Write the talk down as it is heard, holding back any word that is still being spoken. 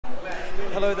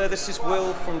Hello there, this is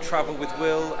Will from Travel with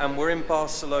Will, and we're in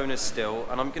Barcelona still,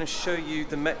 and I'm going to show you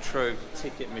the metro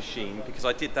ticket machine because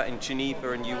I did that in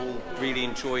Geneva and you all really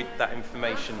enjoyed that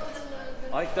information.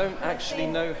 I don't actually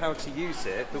know how to use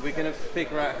it, but we're going to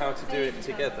figure out how to do it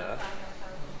together.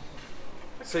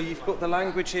 So you've got the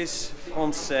languages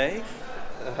Francais,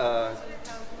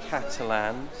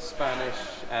 Catalan, Spanish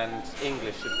and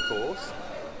English of course.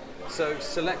 So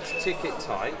select ticket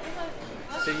type.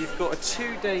 So you've got a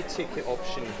 2-day ticket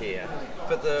option here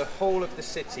for the whole of the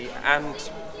city and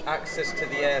access to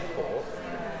the airport,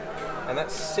 and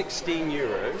that's 16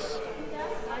 euros.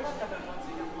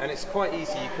 And it's quite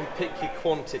easy, you can pick your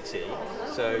quantity,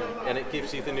 and it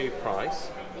gives you the new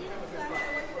price.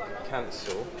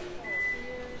 Cancel.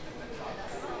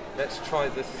 Let's try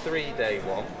the 3-day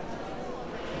one.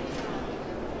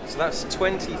 So that's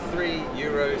 23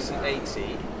 euros and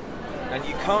 80. And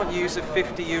you can't use a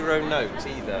 50 euro note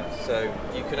either, so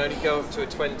you can only go up to a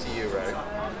 20 euro.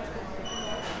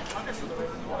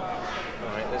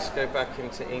 Alright, let's go back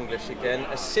into English again.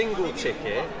 A single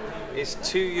ticket is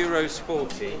 2.40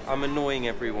 euros. I'm annoying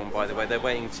everyone, by the way, they're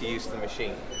waiting to use the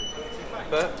machine.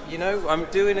 But, you know, I'm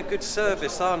doing a good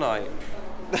service, aren't I?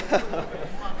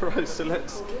 Right, so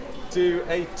let's do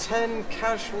a 10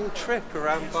 casual trip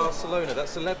around Barcelona.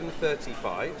 That's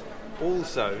 11:35, all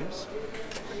zones.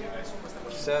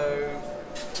 So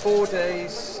 4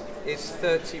 days is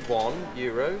 31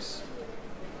 euros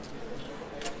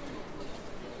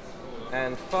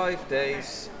and 5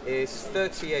 days is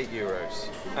 38 euros.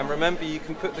 And remember, you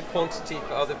can put the quantity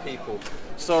for other people.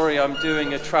 Sorry, I'm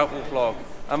doing a travel vlog.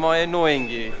 Am I annoying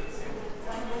you?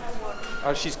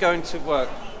 Oh, she's going to work.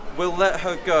 We'll let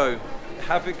her go.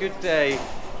 Have a good day.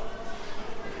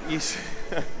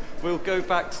 We'll go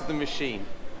back to the machine.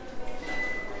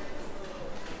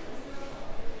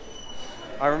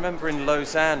 I remember in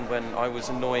Lausanne when I was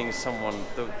annoying someone,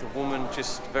 the woman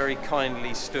just very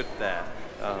kindly stood there.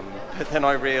 But then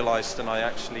I realised and I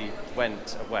actually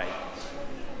went away.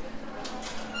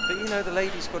 But you know, the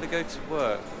lady's got to go to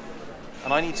work.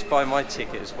 And I need to buy my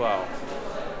ticket as well.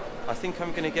 I think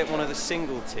I'm going to get one of the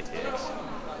single tickets.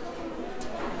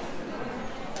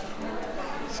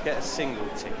 Let's get a single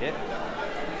ticket.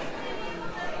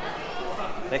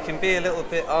 They can be a little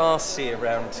bit arsey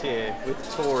around here with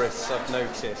tourists, I've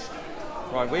noticed.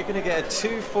 Right, we're going to get a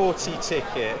 2.40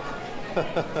 ticket.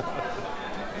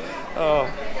 Oh.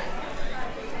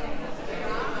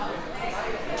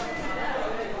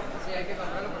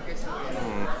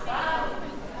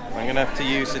 I'm going to have to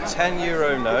use a 10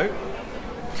 euro note.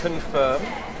 Confirm.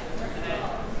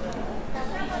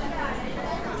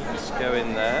 Let's go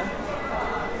in there.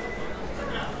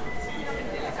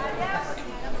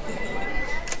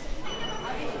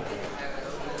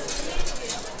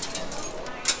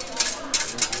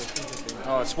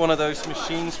 Oh, it's one of those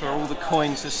machines where all the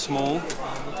coins are small.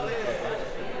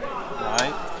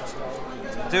 Right.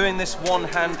 Doing this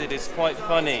one-handed is quite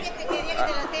funny.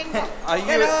 Are you?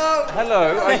 Hello!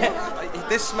 Hello.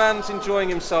 This man's enjoying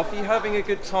himself. Are you having a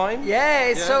good time? Yeah,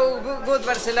 it's so good,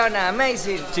 Barcelona,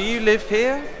 amazing. Do you live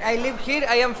here? I live here.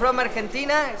 I am from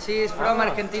Argentina. She is from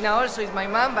Argentina also. It's my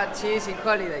mom, but she is in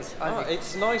holidays.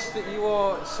 It's nice that you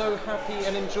are so happy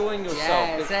and enjoying yourself.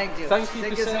 Yeah, thank you. Thank you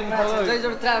for saying hello. Enjoy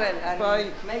your travel and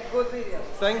bye. Make good videos.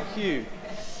 Thank you.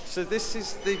 So this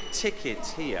is the ticket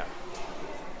here.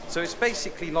 So it's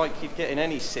basically like you'd get in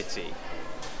any city.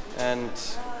 And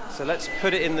so let's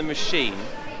put it in the machine.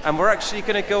 And we're actually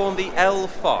going to go on the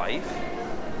L5,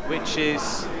 which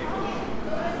is...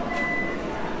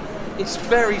 It's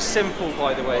very simple,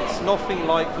 by the way. It's nothing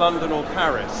like London or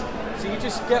Paris. So you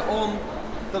just get on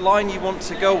the line you want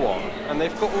to go on, and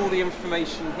they've got all the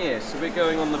information here. So we're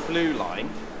going on the blue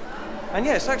line. And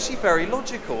yeah, it's actually very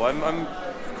logical. I'm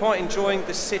quite enjoying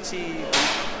the city,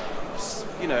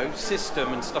 you know,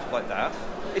 system and stuff like that.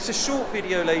 It's a short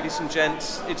video, ladies and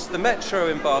gents. It's the metro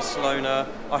in Barcelona.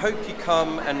 I hope you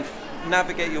come and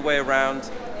navigate your way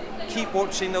around. Keep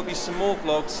watching, there'll be some more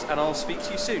vlogs, and I'll speak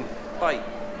to you soon. Bye.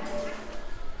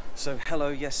 So hello,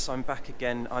 yes, I'm back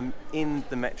again. I'm in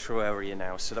the metro area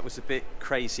now, so that was a bit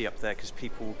crazy up there because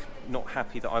people were not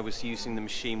happy that I was using the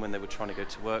machine when they were trying to go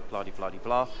to work,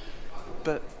 blah-de-blah-de-blah.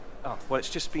 But, well, it's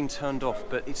just been turned off,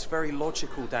 but it's very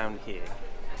logical down here.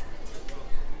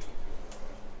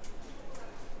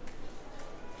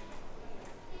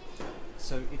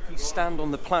 So if you stand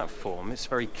on the platform, it's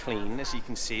very clean, as you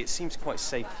can see. It seems quite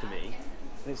safe to me.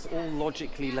 It's all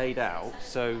logically laid out,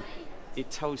 so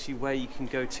it tells you where you can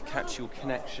go to catch your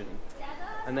connection.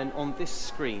 And then on this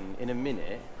screen, in a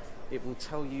minute, it will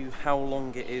tell you how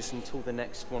long it is until the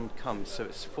next one comes. So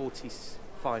it's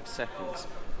 45 seconds.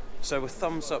 So a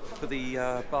thumbs up for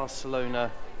the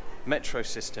Barcelona metro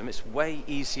system. It's way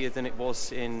easier than it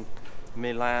was in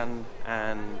Milan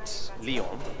and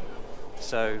Lyon.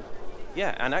 So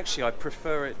yeah, and actually I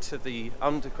prefer it to the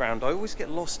underground. I always get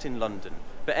lost in London.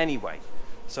 But anyway,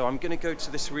 so I'm going to go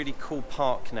to this really cool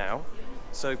park now.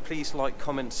 So please like,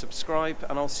 comment, subscribe,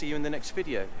 and I'll see you in the next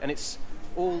video. And it's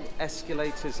all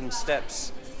escalators and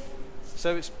steps.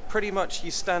 So it's pretty much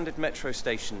your standard metro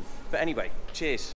station. But anyway, cheers.